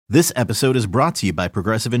This episode is brought to you by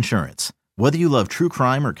Progressive Insurance. Whether you love true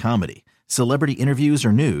crime or comedy, celebrity interviews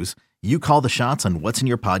or news, you call the shots on what's in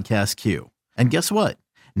your podcast queue. And guess what?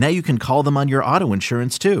 Now you can call them on your auto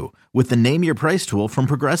insurance too with the Name Your Price tool from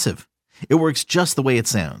Progressive. It works just the way it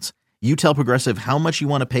sounds. You tell Progressive how much you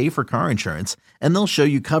want to pay for car insurance, and they'll show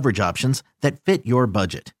you coverage options that fit your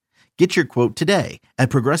budget. Get your quote today at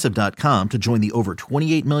Progressive.com to join the over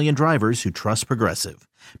 28 million drivers who trust Progressive.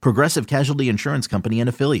 Progressive Casualty Insurance Company and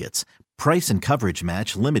Affiliates. Price and coverage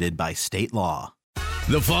match limited by state law.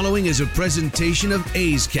 The following is a presentation of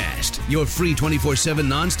A's Cast, your free 24/7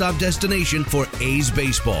 nonstop destination for A's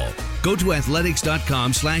baseball. Go to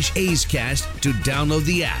athletics.com/A's Cast to download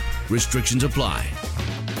the app. Restrictions apply.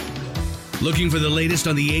 Looking for the latest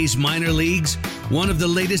on the A's minor leagues? One of the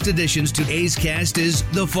latest additions to A's Cast is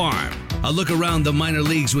The Farm. A look around the minor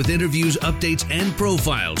leagues with interviews, updates, and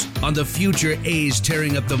profiles on the future A's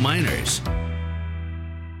tearing up the minors.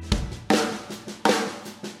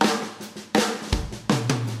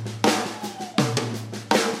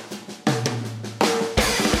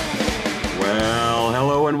 Well,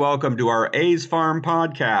 hello and welcome to our A's Farm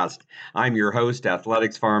podcast. I'm your host,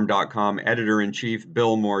 athleticsfarm.com editor-in-chief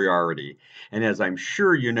Bill Moriarty. And as I'm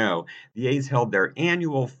sure you know, the A's held their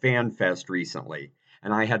annual Fan Fest recently,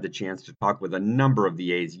 and I had the chance to talk with a number of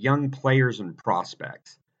the A's young players and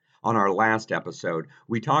prospects. On our last episode,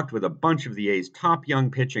 we talked with a bunch of the A's top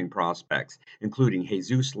young pitching prospects, including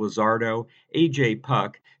Jesus Luzardo, A.J.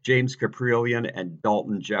 Puk, James Kaprielian, and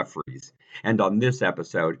Dalton Jeffries. And on this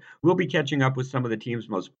episode, we'll be catching up with some of the team's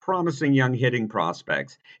most promising young hitting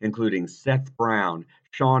prospects, including Seth Brown,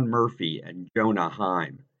 Sean Murphy, and Jonah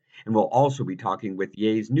Heim. And we'll also be talking with the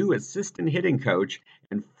A's new assistant hitting coach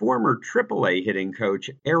and former AAA hitting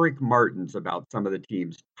coach Eric Martins about some of the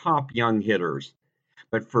team's top young hitters.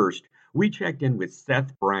 But first, we checked in with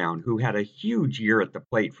Seth Brown, who had a huge year at the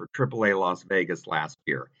plate for AAA Las Vegas last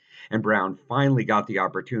year. And Brown finally got the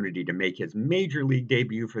opportunity to make his major league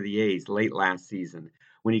debut for the A's late last season,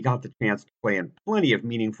 when he got the chance to play in plenty of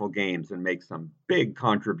meaningful games and make some big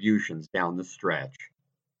contributions down the stretch.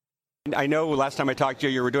 I know last time I talked to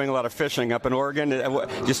you, you were doing a lot of fishing up in Oregon.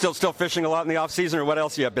 You still fishing a lot in the off season, or what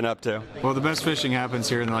else you have been up to? Well, the best fishing happens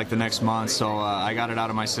here in the next month, so I got it out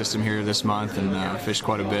of my system here this month and fished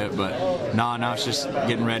quite a bit. But now it's just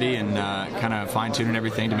getting ready and kind of fine-tuning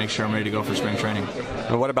everything to make sure I'm ready to go for spring training.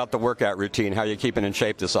 And what about the workout routine? How are you keeping in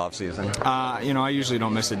shape this off season? I usually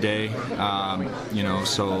don't miss a day.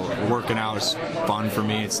 So working out is fun for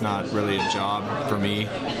me. It's not really a job for me.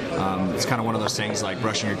 It's kind of one of those things like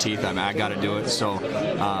brushing your teeth. I got to do it. So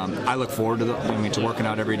I look forward to working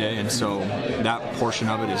out every day, and so that portion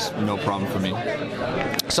of it is no problem for me.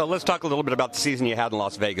 So let's talk a little bit about the season you had in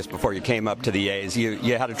Las Vegas before you came up to the A's.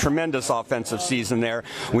 You had a tremendous offensive season there.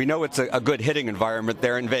 We know it's a good hitting environment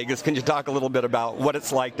there in Vegas. Can you talk a little bit about what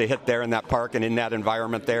it's like to hit there in that park and in that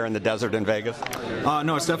environment there in the desert in Vegas?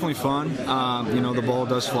 No, it's definitely fun. The ball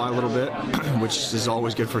does fly a little bit, which is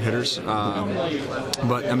always good for hitters.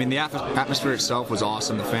 But the atmosphere itself was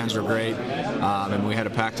awesome. The fans were great, and we had a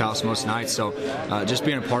packed house most nights. So just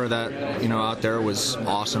being a part of that, out there was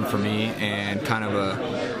awesome for me, and kind of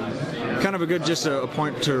a good a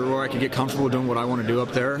point to where I could get comfortable doing what I want to do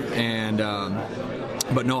up there. And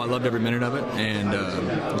but no, I loved every minute of it, and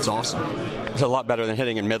it's awesome. It's a lot better than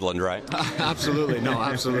hitting in Midland, right? Absolutely. No,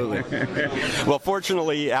 absolutely. Well,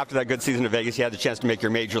 fortunately, after that good season in Vegas, you had the chance to make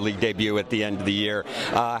your major league debut at the end of the year.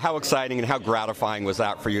 How exciting and how gratifying was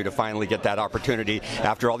that for you to finally get that opportunity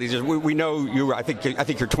after all these years? We know you. I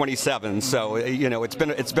think you're 27, so it's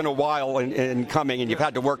been a while in coming, and you've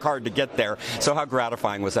had to work hard to get there. So how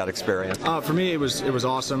gratifying was that experience? For me, it was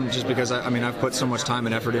awesome, just because I've put so much time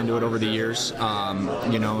and effort into it over the years.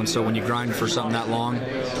 And so when you grind for something that long,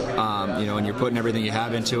 and you're putting everything you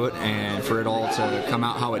have into it, and for it all to come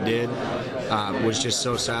out how it did was just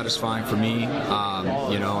so satisfying for me,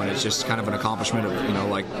 and it's just kind of an accomplishment of,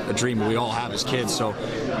 like a dream we all have as kids. So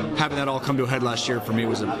having that all come to a head last year for me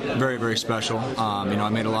was very, very special. I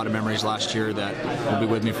made a lot of memories last year that will be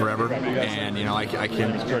with me forever, and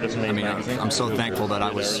I'm so thankful that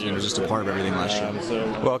I was just a part of everything last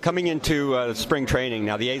year. Well, coming into spring training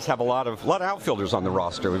now, the A's have a lot of outfielders on the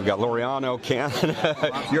roster. We've got Laureano, Cannon,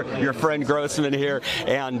 your friend Grossman here,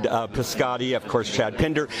 and Piscotty, of course, Chad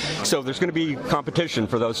Pinder. So there's going to be competition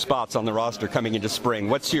for those spots on the roster coming into spring.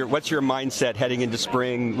 What's your mindset heading into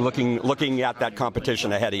spring, looking at that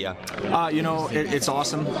competition ahead of you? It's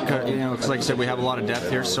awesome. Because like I said, we have a lot of depth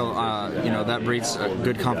here, so that breeds a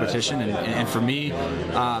good competition. And for me,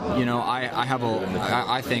 I have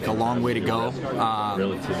I think a long way to go.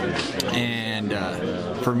 And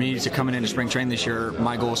for me to coming into spring training this year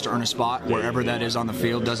my goal is to earn a spot wherever that is on the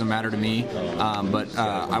field. Doesn't matter to me, but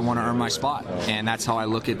I want to earn my spot, and that's how I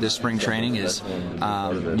look at this spring training. Is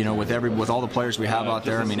with all the players we have out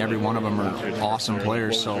there, I mean, every one of them are awesome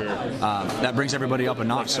players. So that brings everybody up a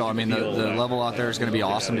notch. So I mean, the level out there is going to be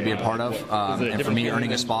awesome to be a part of, and for me,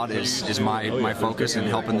 earning a spot is my focus, and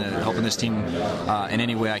helping this team in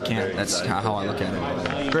any way I can. That's how I look at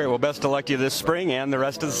it. Great. Well, best of luck to you this spring and the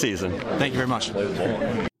rest of the season. Thank you very much.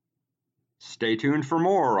 Stay tuned for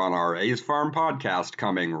more on our A's Farm podcast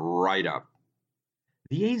coming right up.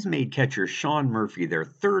 The A's made catcher Sean Murphy their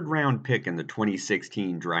third-round pick in the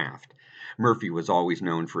 2016 draft. Murphy was always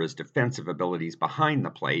known for his defensive abilities behind the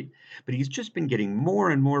plate, but he's just been getting more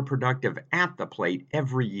and more productive at the plate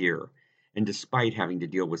every year. And despite having to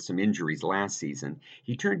deal with some injuries last season,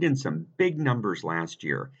 he turned in some big numbers last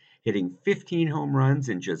year, hitting 15 home runs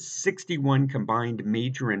in just 61 combined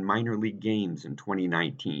major and minor league games in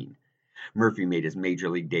 2019. Murphy made his major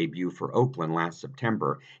league debut for Oakland last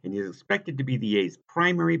September, and is expected to be the A's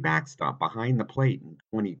primary backstop behind the plate in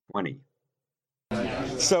 2020.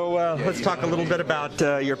 So let's talk a little bit about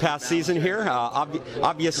your past season here.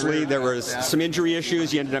 Obviously, there was some injury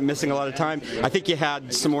issues. You ended up missing a lot of time. I think you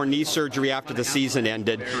had some more knee surgery after the season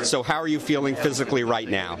ended. So how are you feeling physically right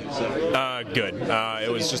now? Good.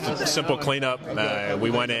 It was just a simple cleanup.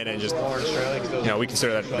 We went in and just, we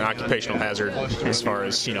consider that an occupational hazard as far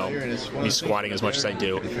as, me squatting as much as I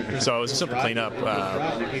do. So it was a simple cleanup.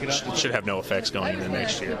 Should have no effects going into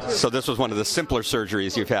next year. So this was one of the simpler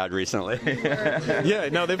surgeries you've had recently. Yeah,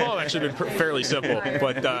 no, they've all actually been fairly simple,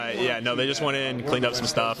 but they just went in, cleaned up some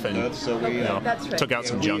stuff, and took out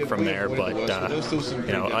some junk from there. But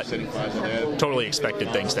totally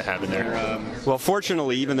expected things to happen there. Well,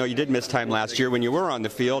 fortunately, even though you did miss time last year, when you were on the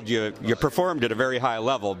field, you performed at a very high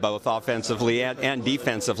level, both offensively and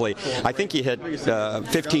defensively. I think you hit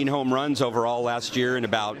 15 home runs overall last year and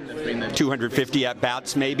about 250 at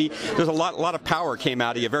bats, maybe. There's a lot of power came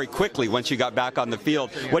out of you very quickly once you got back on the field.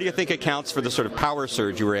 What do you think accounts for the sort of power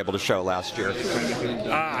surge you were able to show last year?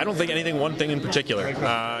 I don't think one thing in particular.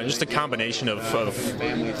 Just a combination of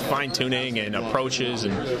fine-tuning and approaches,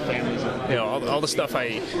 and all the stuff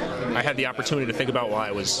I had the opportunity to think about while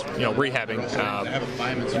I was rehabbing.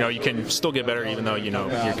 You can still get better even though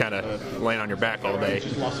you're kind of laying on your back all day.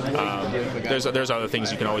 There's other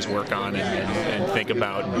things you can always work on and think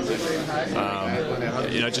about. And,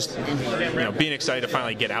 being excited to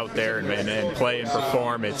finally get out there and play and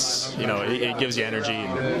perform. It gives you energy.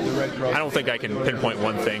 And I don't think I can pinpoint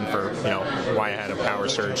one thing for why I had a power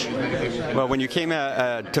surge. Well, when you came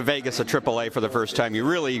to Vegas at AAA for the first time, you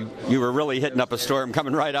were really hitting up a storm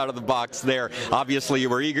coming right out of the box there. Obviously, you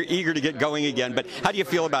were eager to get going again. But how do you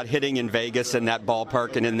feel about hitting in Vegas in that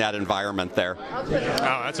ballpark and in that environment there? Oh,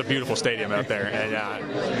 that's a beautiful stadium out there, and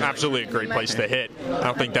absolutely a great place to hit. I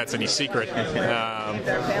don't think that's any secret.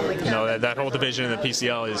 That whole division in the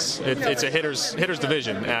PCL it's a hitter's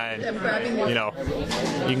division, and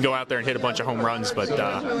you can go out there and hit a bunch of home runs, but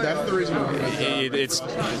it's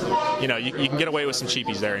you can get away with some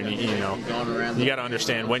cheapies there, and you got to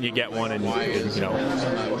understand when you get one, and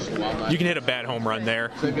you can hit a bad home run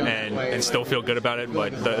there and still feel good about it,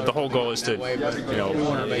 but the whole goal is to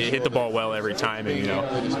hit the ball well every time, and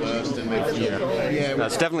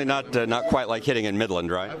That's definitely not quite like hitting in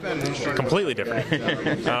Midland, right? Completely different.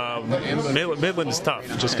 Midland is tough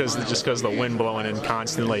just because the wind blowing in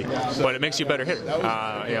constantly, but it makes you a better hitter.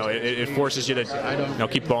 It forces you to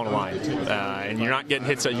keep the ball in the line, and you're not getting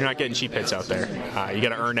hits. You're not getting cheap hits out there. You got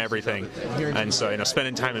to earn everything, and so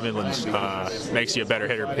spending time in Midland makes you a better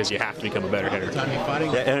hitter because you have to become a better hitter.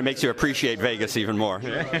 Yeah, and it makes you appreciate Vegas even more.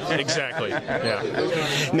 Exactly.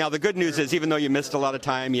 Yeah. Now the good news is, even though you missed a lot of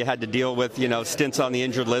time, you had to deal with stints on the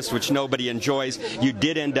injured list, which nobody enjoys. You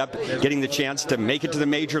did end up getting the chance to make it to the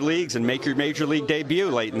major leagues and make your major league debut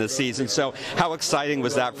late in the season. So how exciting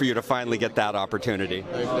was that for you to finally get that opportunity?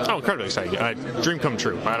 Oh, incredibly exciting. Dream come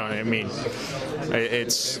true.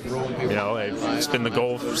 It's been the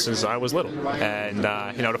goal since I was little, and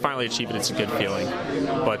to finally achieve it, it's a good feeling.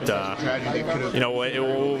 But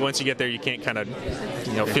once you get there, you can't kind of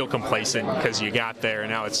feel complacent because you got there,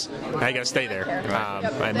 and now you got to stay there,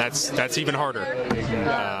 and that's even harder.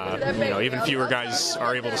 Even fewer guys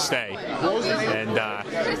are able to stay, and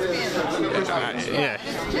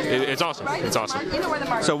it's awesome. It's awesome.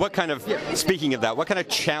 So speaking of that, what kind of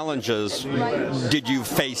challenges did you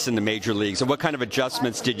face in the major leagues, and what kind of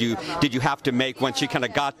adjustments did you have to make once you kind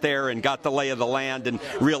of got there and got the lay of the land and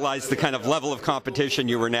realized the kind of level of competition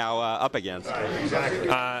you were now up against?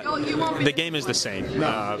 The game is the same.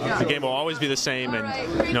 The game will always be the same,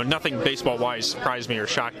 and nothing baseball-wise surprised me or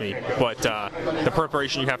shocked me. But the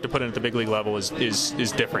preparation you have to put in at the big league level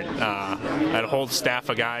is different. I had a whole staff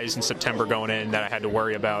of guys in September going in that I had to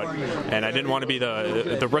worry about, and I didn't want to be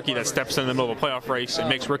the rookie that steps in the middle of a playoff race and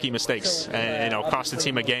makes rookie mistakes and cost the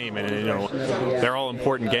team a game. And they're all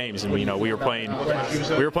important games, and we were playing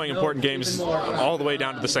important games all the way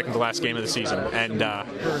down to the second to last game of the season. And I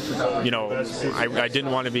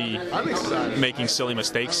didn't want to be making silly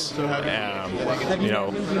mistakes.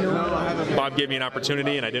 Bob gave me an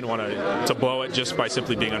opportunity, and I didn't want to blow it just by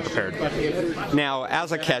simply being unprepared. Now,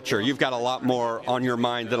 as a catcher, you've got a lot more on your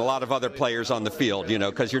mind than a lot of other players on the field,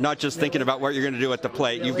 because you're not just thinking about what you're going to do at the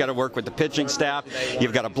plate. You've got to work with the pitching staff.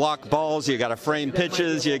 You've got to block balls. You've got to frame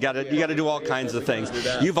pitches. You got to do all kinds of things.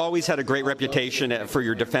 You've always had a great reputation for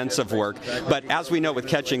your defensive work, but as we know with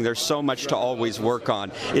catching, there's so much to always work on.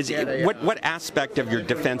 What aspect of your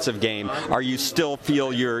defensive game are you still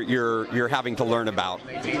feel you're having to learn about?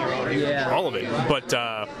 All of it, but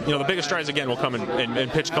the biggest strides again will come in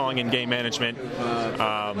pitch calling and game management.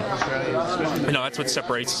 That's what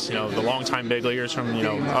separates the longtime big leaguers from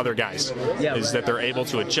other guys, is that they're able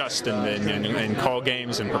to adjust and call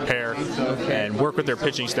games and prepare and work with their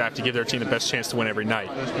pitching staff to give their team the best chance to win every night.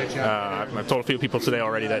 I've told a few people today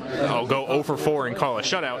already that I'll go 0 for 4 and call a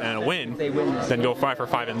shutout and a win, then go 5 for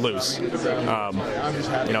 5 and lose. I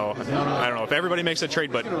don't know if everybody makes a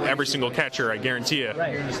trade, but every single catcher, I guarantee you,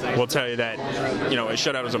 will tell you that a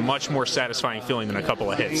shutout is a much more satisfying feeling than a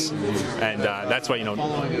couple of hits, and that's why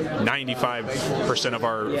 95% of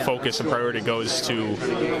our focus and priority goes to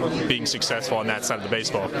being successful on that side of the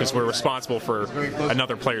baseball, because we're responsible for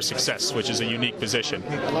another player's success, which is a unique position.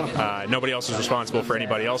 Nobody else is responsible for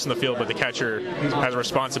anybody else in the field, but the catcher has a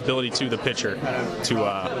responsibility to the pitcher to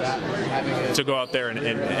go out there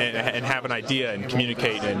and have an idea and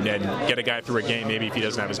communicate and get a guy through a game, maybe if he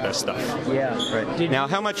doesn't have his best stuff. Now,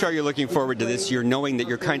 how much are you looking forward to this year, knowing that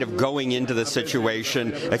you're kind of going into the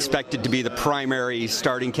situation expected to be the primary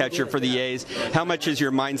starting catcher for the A's? How much is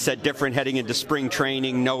your mindset different heading into spring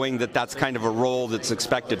training, knowing that that's kind of a role that's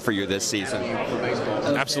expected for you this season?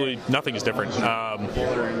 Absolutely nothing is different.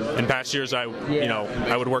 In past years, I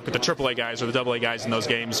would work with the AAA guys or the AA guys in those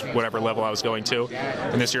games, whatever level I was going to.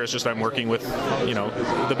 And this year, it's just I'm working with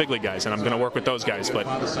the big league guys, and I'm going to work with those guys. But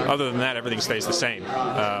other than that, everything stays the same.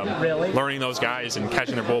 Learning those guys and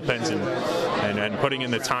catching their bullpens and putting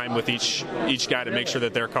in the time with each guy to make sure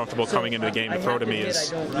that they're comfortable coming into the game and throw to me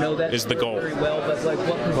is the goal.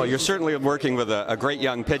 Well, you're certainly working with a great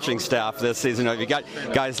young pitching staff this season. You got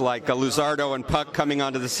guys like Luzardo and Puck coming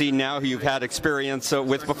onto the scene now, who you've had experience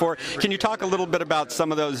with before. Can you talk a little bit about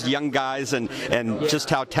some of those young guys and just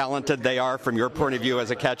how talented they are from your point of view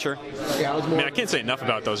as a catcher? I can't say enough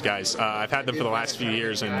about those guys. I've had them for the last few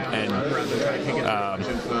years, and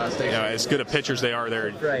as good of pitchers they are,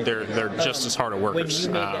 they're just as hard of workers.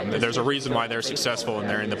 There's a reason why they're successful and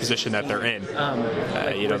they're in the position that they're in.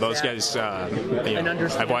 Those guys.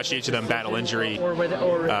 I've watched each of them battle injury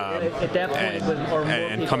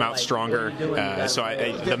and come out stronger. So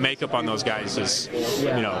the makeup on those guys is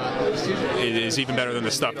even better than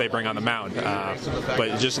the stuff they bring on the mound.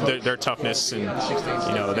 But just their toughness and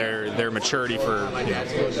their maturity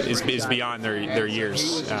is beyond their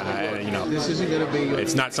years.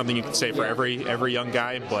 It's not something you can say for every young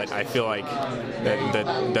guy, but I feel like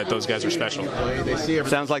that those guys are special.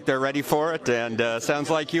 Sounds like they're ready for it, and sounds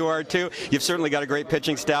like you are too. You've certainly got a great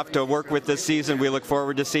pitching staff to work with this season. We look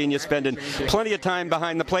forward to seeing you spending plenty of time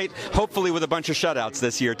behind the plate, hopefully with a bunch of shutouts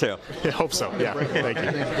this year too. I hope so. Yeah. Thank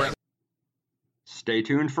you. Stay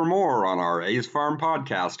tuned for more on our A's Farm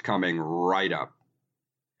podcast coming right up.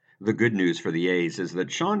 The good news for the A's is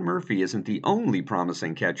that Sean Murphy isn't the only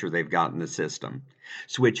promising catcher they've got in the system.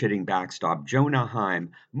 Switch-hitting backstop Jonah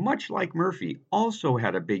Heim, much like Murphy, also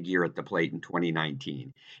had a big year at the plate in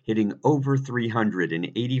 2019, hitting over 300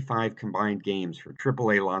 in 85 combined games for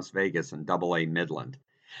AAA Las Vegas and AA Midland.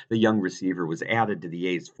 The young receiver was added to the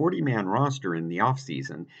A's 40-man roster in the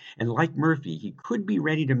offseason, and like Murphy, he could be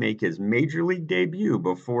ready to make his major league debut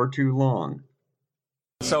before too long.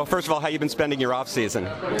 So first of all, how you been spending your off season?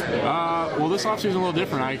 Well, this offseason is a little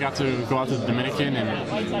different. I got to go out to the Dominican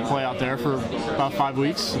and play out there for about 5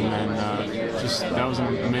 weeks, and then that was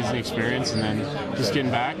an amazing experience. And then just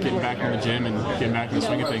getting back in the gym and getting back in the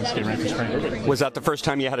swing of things, getting ready for spring. Was that the first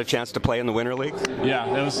time you had a chance to play in the Winter League? Yeah,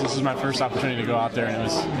 this was my first opportunity to go out there,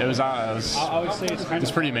 and it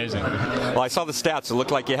was pretty amazing. Well, I saw the stats. It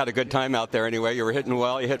looked like you had a good time out there. Anyway, you were hitting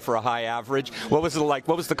well. You hit for a high average. What was it like?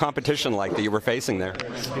 What was the competition like that you were facing there?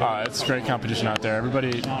 It's great competition out there.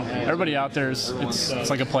 Everybody out there it's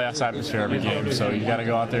like a playoffs atmosphere every game. So you got to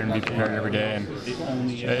go out there and be prepared every day.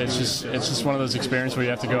 And it's just one of those experiences where you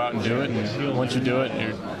have to go out and do it. And once you do it,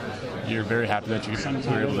 you're very happy that you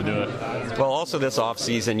were able to do it. Well, also this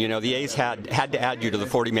offseason, the A's had to add you to the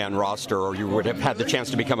 40-man roster, or you would have had the chance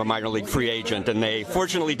to become a minor league free agent, and they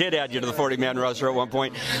fortunately did add you to the 40-man roster at one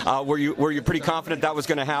point. Were you pretty confident that was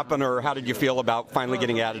going to happen, or how did you feel about finally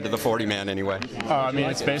getting added to the 40-man anyway?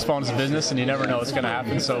 It's baseball and it's a business, and you never know what's going to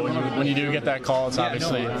happen. So when you do get that call,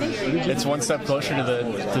 it's one step closer to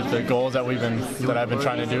the goals that I've been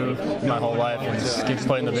trying to do my whole life, and just get to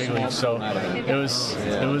play in the big leagues. So it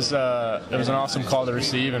was an awesome call to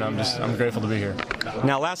receive, and I'm grateful to be here.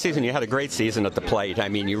 Now, last season you had a great season at the plate. I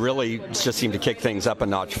mean, you really just seemed to kick things up a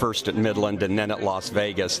notch, first at Midland and then at Las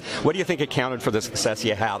Vegas. What do you think accounted for the success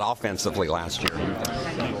you had offensively last year?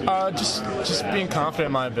 Just being confident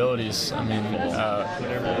in my abilities. I mean,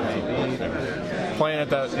 playing at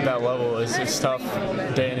that level it's tough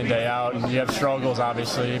day in and day out, and you have struggles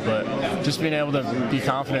obviously, but just being able to be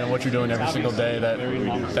confident in what you're doing every single day, that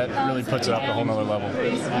really puts it up a whole nother level.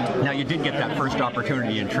 Now, you did get that first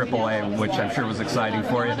opportunity in AAA, which I'm sure was exciting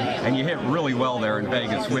for you, and you hit really well there in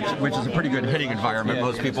Vegas, which is a pretty good hitting environment,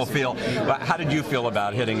 most people feel. But how did you feel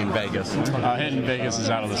about hitting in Vegas? Hitting in Vegas is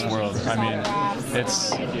out of this world.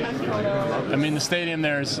 The stadium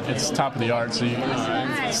there it's top of the art, so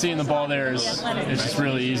seeing the ball there it's just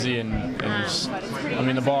really easy, and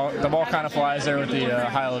the ball kind of flies there with the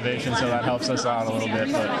high elevation, so that helps us out a little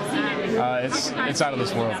bit, but it's out of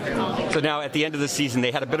this world. So now at the end of the season,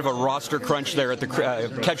 they had a bit of a roster crunch there at the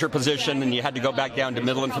catcher position, and you had to go back down to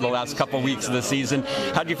Midland for the last couple of weeks of the season.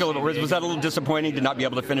 How do you feel about it? Was that a little disappointing to not be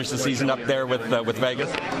able to finish the season up there with Vegas?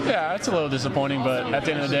 Yeah, it's a little disappointing, but at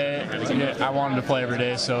the end of the day, I wanted to play every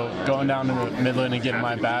day, so going down to Midland and getting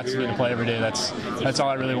my bats and getting to play every day, that's all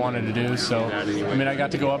I really wanted to do. So, I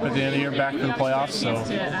got to go up at the end of the year back for the playoffs, so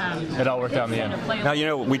it all worked out in the end.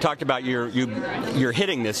 Now, we talked about your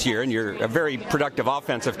hitting this year, and you're a very productive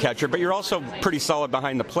offensive catcher, but you're also pretty solid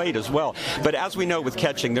behind the plate as well. But as we know with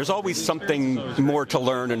catching, there's always something more to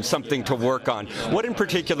learn and something to work on. What in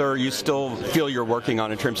particular you still feel you're working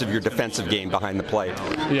on in terms of your defensive game behind the plate?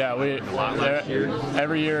 Yeah,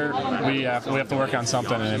 every year we have to work on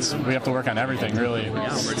something, and we have to work on everything really.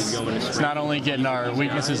 It's not only getting our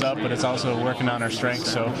weaknesses up, but it's also working on our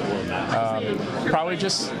strengths. So probably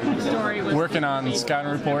just working on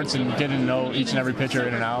scouting reports and getting to know each and every pitcher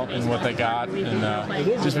in and out and what they got, and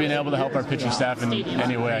just being able to help our pitching staff in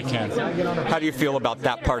any way I can. How do you feel about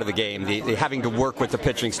that part of the game, the having to work with the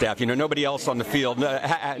pitching staff? Nobody else on the field,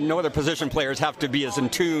 no other position players have to be as in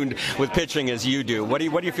tuned with pitching as you do. What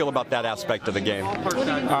do you feel about that aspect of the game?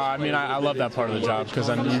 I love that part of the job, because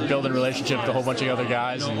you're building relationships with a whole bunch of other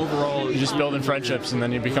guys, and you're just building friendships, and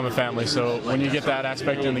then you become a family. So when you get that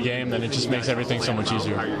aspect in the game, then it just makes everything so much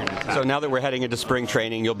easier. So now that we're heading into spring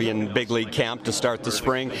training, you'll be in big league camp to start the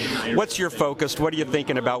spring. What's your focus? What are you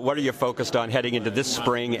thinking about? What are you focused on heading into this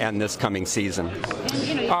spring and this coming season?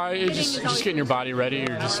 Just getting your body ready.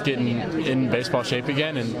 You're just getting in baseball shape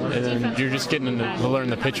again, and then you're just getting to learn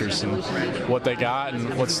the pitchers and what they got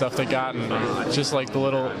and what stuff they got, and just like the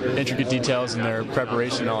little intricate details in their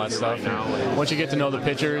preparation and all that stuff. And once you get to know the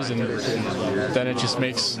pitchers, and then it just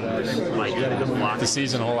makes the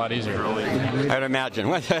season a whole lot easier. I'd imagine.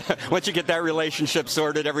 Once you get that relationship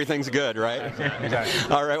sorted, everything's good, right?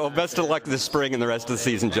 Exactly. All right, well, best of luck this spring and the rest of the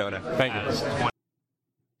season, Jonah. Thank you.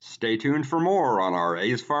 Stay tuned for more on our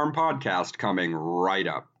A's Farm podcast coming right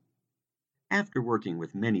up. After working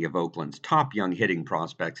with many of Oakland's top young hitting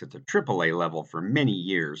prospects at the AAA level for many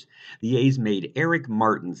years, the A's made Eric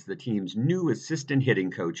Martins the team's new assistant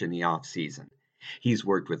hitting coach in the offseason. He's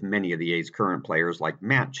worked with many of the A's current players like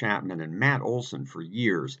Matt Chapman and Matt Olson for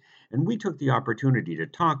years, and we took the opportunity to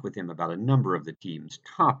talk with him about a number of the team's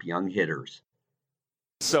top young hitters.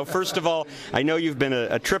 So first of all, I know you've been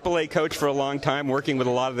a AAA coach for a long time, working with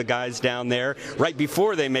a lot of the guys down there right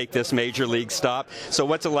before they make this major league stop. So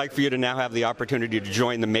what's it like for you to now have the opportunity to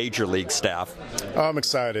join the major league staff? I'm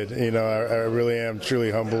excited. I really am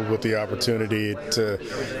truly humbled with the opportunity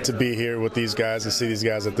to be here with these guys and see these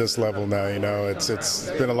guys at this level now. It's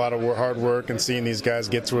been a lot of hard work, and seeing these guys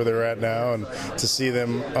get to where they're at now, and to see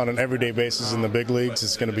them on an everyday basis in the big leagues,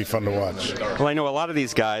 it's going to be fun to watch. Well, I know a lot of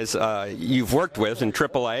these guys you've worked with in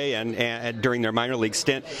AAA and during their minor league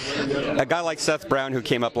stint. A guy like Seth Brown, who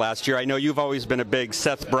came up last year, I know you've always been a big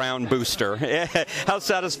Seth Brown booster. How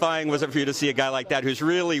satisfying was it for you to see a guy like that who's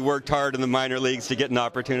really worked hard in the minor leagues to get an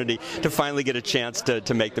opportunity to finally get a chance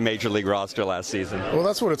to make the major league roster last season? Well,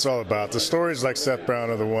 that's what it's all about. The stories like Seth Brown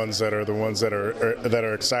are the ones that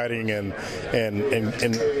are exciting and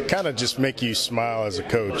kind of just make you smile as a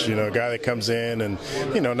coach. A guy that comes in and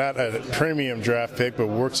not a premium draft pick, but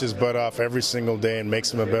works his butt off every single day and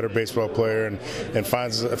makes him a better baseball player, and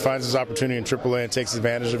finds his opportunity in AAA and takes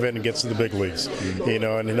advantage of it and gets to the big leagues.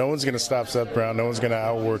 And no one's going to stop Seth Brown. No one's going to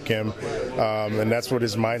outwork him, and that's what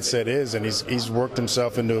his mindset is. And he's worked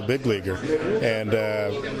himself into a big leaguer, and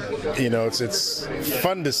it's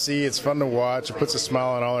fun to see. It's fun to watch. It puts a smile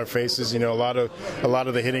on all our faces. A lot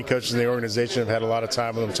of the hitting coaches in the organization have had a lot of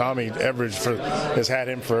time with him. Tommy Everidge has had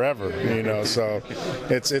him forever. So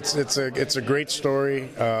it's a great story.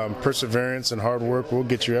 Perseverance and hard work will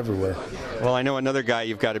get you everywhere. Well, I know another guy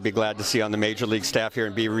you've got to be glad to see on the major league staff here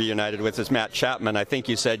and be reunited with is Matt Chapman. I think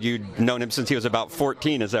you said you'd known him since he was about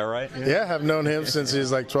 14. Is that right? Yeah, I've known him since he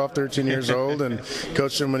was like 12, 13 years old, and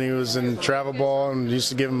coached him when he was in travel ball, and used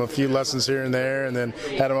to give him a few lessons here and there, and then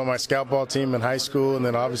had him on my scout ball team in high school, and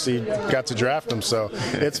then obviously got to draft him. So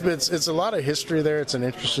it's a lot of history there. It's an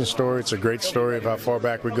interesting story. It's a great story of how far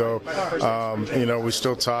back we go. We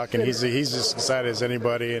still talk, and he's as excited as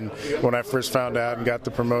anybody. And when I first found out and got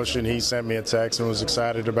the promotion, he sent me a text and was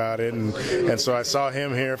excited about it, and so I saw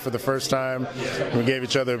him here for the first time. We gave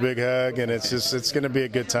each other a big hug, and it's going to be a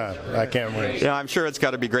good time. I can't wait. Yeah, I'm sure it's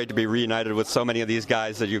got to be great to be reunited with so many of these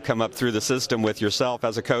guys that you come up through the system with yourself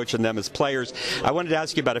as a coach and them as players. I wanted to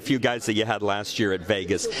ask you about a few guys that you had last year at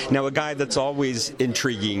Vegas. Now, a guy that's always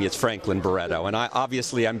intriguing is Franklin Barreto, and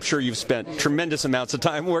I'm sure you've spent tremendous amounts of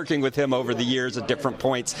time working with him over the years at different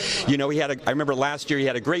points. I remember last year he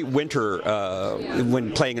had a great winter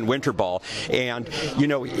when playing in winter ball, and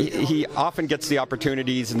he often gets the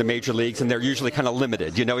opportunities in the major leagues, and they're usually kind of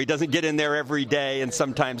limited. He doesn't get in there every day, and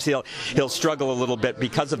sometimes he'll struggle a little bit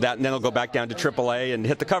because of that, and then he'll go back down to AAA and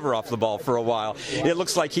hit the cover off the ball for a while. It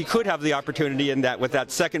looks like he could have the opportunity in that with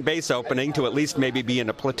that second base opening to at least maybe be in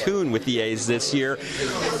a platoon with the A's this year.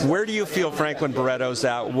 Where do you feel Franklin Barreto's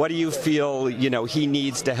at? What do you feel he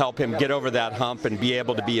needs to help him get over that hump and be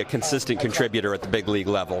able to be a consistent contributor at the big league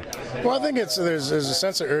level? Well, I think there's a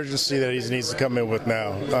sense of urgency that he needs to come in with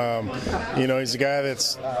now. He's a guy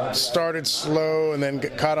that's started slow and then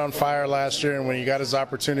got caught on fire last year, and when he got his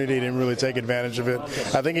opportunity, he didn't really take advantage of it.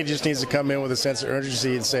 I think he just needs to come in with a sense of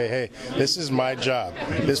urgency and say, hey, this is my job.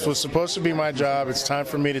 This was supposed to be my job. It's time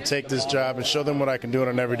for me to take this job and show them what I can do on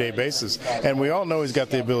an everyday basis. And we all know he's got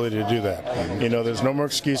the ability to do that. There's no more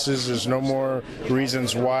excuses. There's no more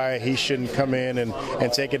reasons why he shouldn't come in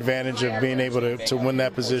and take advantage of being able to win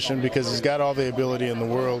that position, because he's got all the ability in the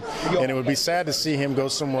world. And it would be sad to see him go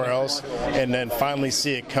somewhere else and then finally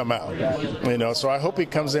see it come out. So I hope he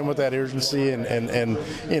comes in with that urgency, and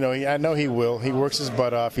I know he will. He works his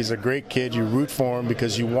butt off. He's a great kid. You root for him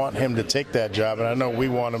because you want him to take that job, and I know we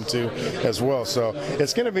want him to as well. So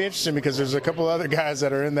it's going to be interesting because there's a couple other guys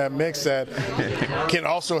that are in that mix that can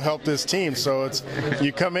also help this team. So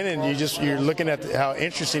you come in and you're looking at how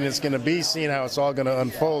interesting it's going to be, seeing how it's all going to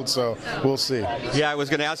unfold. So we'll see. Yeah, I was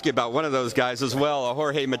going to ask you about one of those guys as well,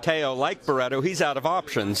 Jorge Mateo. Like Barreto, he's out of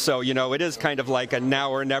options. So, it is kind of like a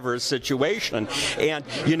now or never situation. And,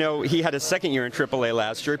 he had his second year in AAA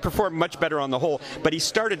last year. He performed much better on the whole, but he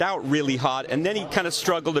started out really hot, and then he kind of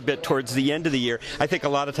struggled a bit towards the end of the year. I think a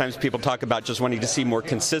lot of times people talk about just wanting to see more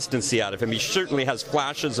consistency out of him. He certainly has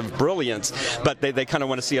flashes of brilliance, but they kind of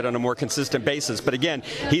want to see it on a more consistent basis. But again,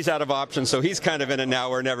 he's out of options, so he's kind of in a now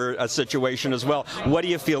or never situation as well. What do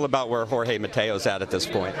you feel about where Jorge Mateo's at this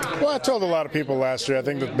point? Well, I told a lot of people last year, I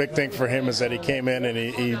think the big thing for him is that he came in and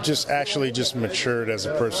he just matured as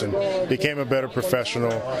a person, became a better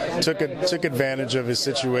professional, took advantage of his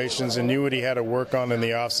situations and knew what he had to work on in the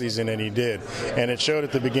offseason, and he did. And it showed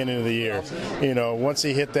at the beginning of the year. Once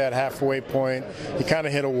he hit that halfway point, he kind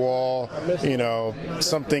of hit a wall.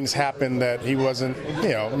 Some things happened that he wasn't,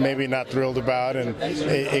 maybe not thrilled about, and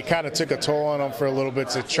it kind of took a toll on him for a little bit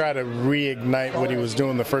to try to reignite what he was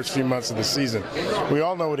doing the first few months of the season. We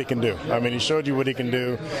all know what he can do. mean, he showed you what he can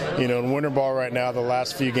do. You know, in winter ball right now, the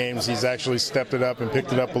last few games, he's actually stepped it up and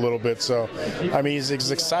picked it up a little bit. So, I mean, he's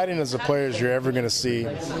as exciting as a player as you're ever going to see.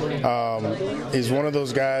 He's one of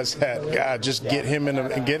those guys that, God, just get him in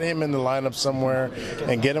the lineup somewhere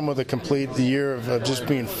and get him with a complete year of just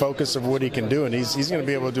being focused of what he can do, and he's going to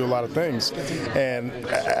be able to do a lot of things. And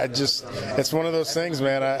it's one of those things,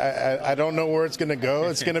 man. I don't know where it's going to go.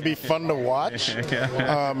 It's going to be fun to watch,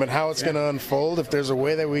 and how it's going to unfold. If there's a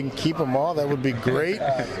way that we can keep them all, that would be great.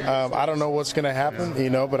 I don't know what's going to happen, you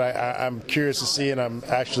know, but I'm curious to see, and I'm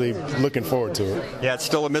actually looking forward to it. Yeah, it's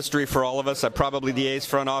still a mystery for all of us, probably the A's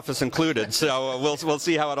front office included. So we'll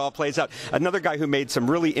see how it all plays out. Another guy who made some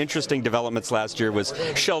really interesting developments last year was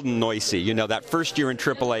Sheldon Neuse. You know, that first year in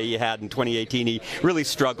AAA he had in 2018, he really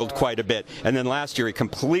struggled quite a bit. And then last year he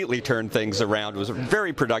completely turned things around, was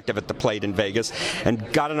very productive at the plate in Vegas,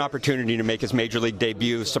 and got an opportunity to make his major league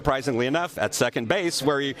debut, surprisingly enough, at second base,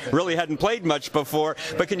 where he really hadn't played much before.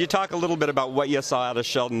 But can you talk a little bit about what you saw out of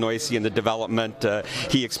Sheldon Neuse and the development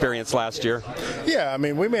he experienced last year? Yeah, I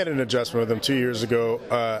mean, we made an adjustment with him 2 years ago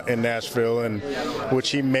in Nashville, and which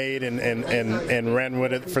he made and ran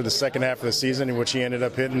with it for the second half of the season, in which he ended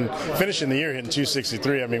up finishing the year hitting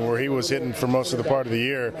 263. I mean, where he was hitting for most of the part of the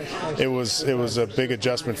year, it was a big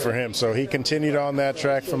adjustment for him. So he continued on that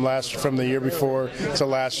track from the year before to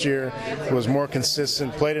last year, was more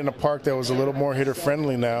consistent, played in a park that was a little more hitter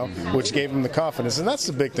friendly now, which gave him the confidence. And that's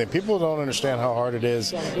the big thing. People don't understand how hard it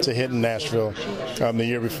is to hit in Nashville the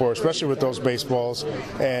year before, especially with those baseballs.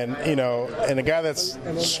 And, you know, and a guy that's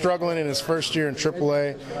struggling in his first year in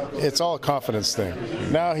AAA, it's all a confidence thing.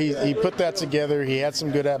 Now he put that together. He had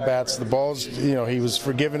some good at-bats. The balls, you know, he was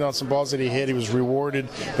forgiven on some balls that he hit. He was rewarded.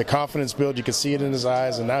 The confidence build, you could see it in his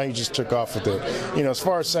eyes, and now he just took off with it. You know, as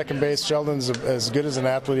far as second base, Sheldon's as good as an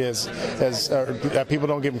athlete as people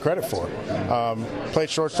don't give him credit for. Played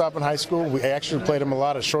shortstop in high school. We actually played him a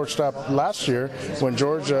lot of shortstop last year when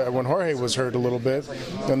Jorge was hurt a little bit,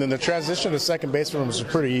 and then the transition to second base for him was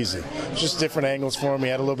pretty easy. Just different angles for him. He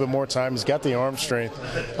had a little bit more time. He's got the arm strength.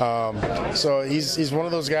 So he's one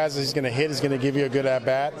of those guys that he's going to hit. He's going to give you a good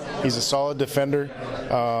at-bat. He's a solid defender.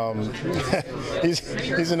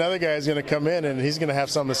 He's another guy who's going to come in, and he's going to have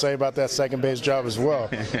something to say about that second base job as well.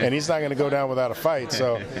 And he's not going to go down without a fight.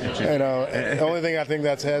 So, you know, the only thing I think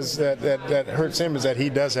that hurts him is that he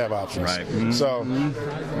does have options. Right. Mm-hmm. So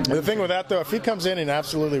the thing with that, though, if he comes in and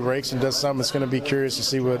absolutely rakes and does something, it's going to be curious to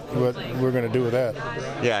see what we're going to do with that.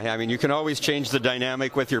 Yeah, I mean, you can always change the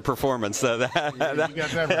dynamic with your performance. That's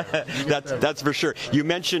for sure. You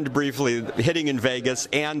mentioned briefly hitting in Vegas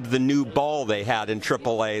and the new ball they had in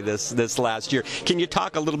AAA this last year. Can you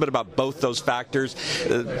talk a little bit about both those factors,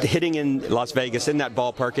 hitting in Las Vegas, in that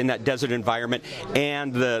ballpark, in that desert environment,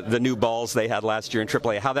 and the new balls they had last year in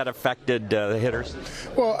AAA, how that affected the hitters?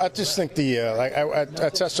 Well, I just think I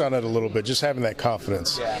touched on it a little bit, just having that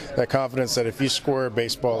confidence that if you square a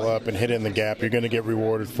baseball up and hit in the gap, you're going to get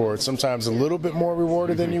rewarded for it. Sometimes a little bit more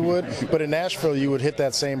rewarded than you would, but in Nashville, you would hit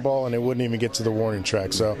that same ball and it wouldn't even get to the warning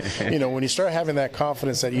track. So, you know, when you start having that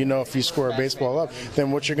confidence that you know if you square a baseball up,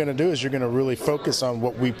 then what you're going to do is you're going to really focus on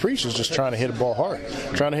what we preach, is just trying to hit a ball hard.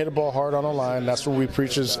 Trying to hit a ball hard on a line. That's what we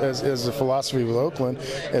preach as a philosophy with Oakland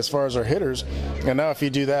as far as our hitters. And now if you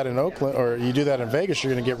do that in Oakland or you do that in Vegas,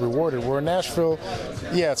 you're going to get rewarded. Where in Nashville,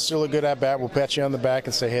 yeah, it's still a good at-bat. We'll pat you on the back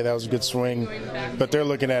and say, hey, that was a good swing. But they're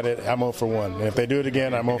looking at it, I'm 0 for 1. And if they do it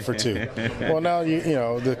again, I'm 0 for 2. Well, now, you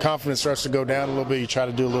know, the confidence starts to go down a little bit. You try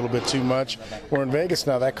to do a little bit too much. Where in Vegas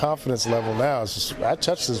now, that confidence level now is just, I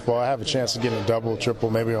touch this ball, I have a chance of getting a double, triple,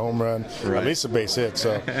 maybe a home run, at least a base hit.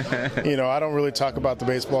 So, you know, I don't really talk about the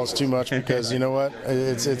baseballs too much because, you know what,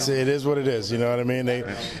 it is what it is. You know what I mean?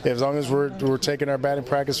 As long as we're taking our batting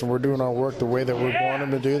practice and we're doing our work the way that we want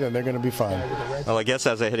them to do, then they're going to be fine. Well, I guess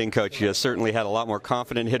as a hitting coach, you certainly had a lot more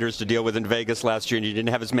confident hitters to deal with in Vegas last year, and you didn't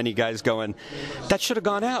have as many guys going, that should have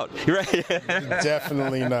gone out, right?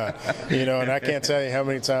 Definitely not. You know, and I can't tell you how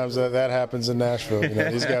many times that happens in Nashville. You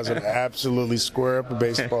know, these guys would absolutely square up a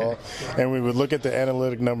baseball, and we would look at the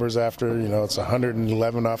analytic numbers after, you know, it's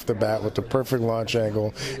 111 off the bat with the perfect launch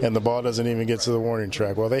angle, and the ball doesn't even get to the warning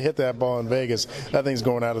track. Well, they hit that ball in Vegas, that thing's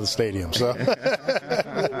going out of the stadium. So,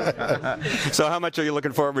 so how much are you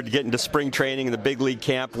looking forward to getting to spring training and the big league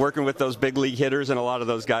camp, working with those big league hitters and a lot of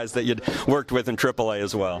those guys that you'd worked with in AAA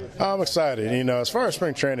as well? I'm excited. You know, as far as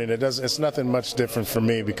spring training, it's nothing much different for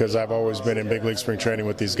me because I've always been in big league spring training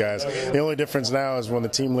with these guys. The only difference now is when the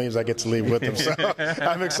team leaves, I get to leave with them. So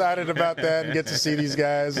I'm excited about that and get to see these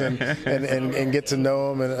guys and get to know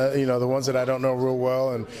them and, you know, the ones that I don't know real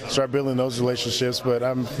well and start building those relationships. But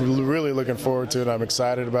I'm really looking forward to it. I'm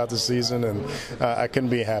excited about the season, and I couldn't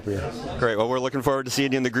be happier. happier. Great. Well, we're looking forward to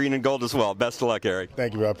seeing you in the green and gold as well. Best of luck, Eric.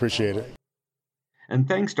 Thank you, I appreciate it. And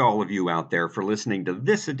thanks to all of you out there for listening to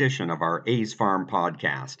this edition of our A's Farm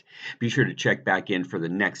podcast. Be sure to check back in for the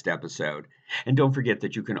next episode. And don't forget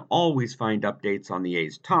that you can always find updates on the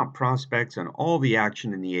A's top prospects and all the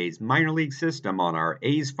action in the A's minor league system on our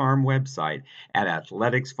A's Farm website at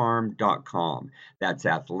athleticsfarm.com. That's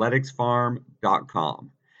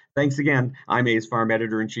athleticsfarm.com. Thanks again. I'm A's Farm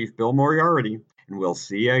Editor-in-Chief Bill Moriarty, and we'll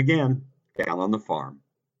see you again down on the farm.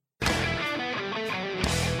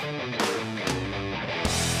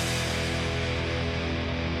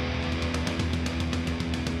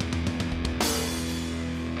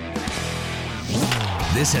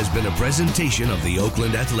 This has been a presentation of the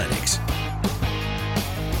Oakland Athletics.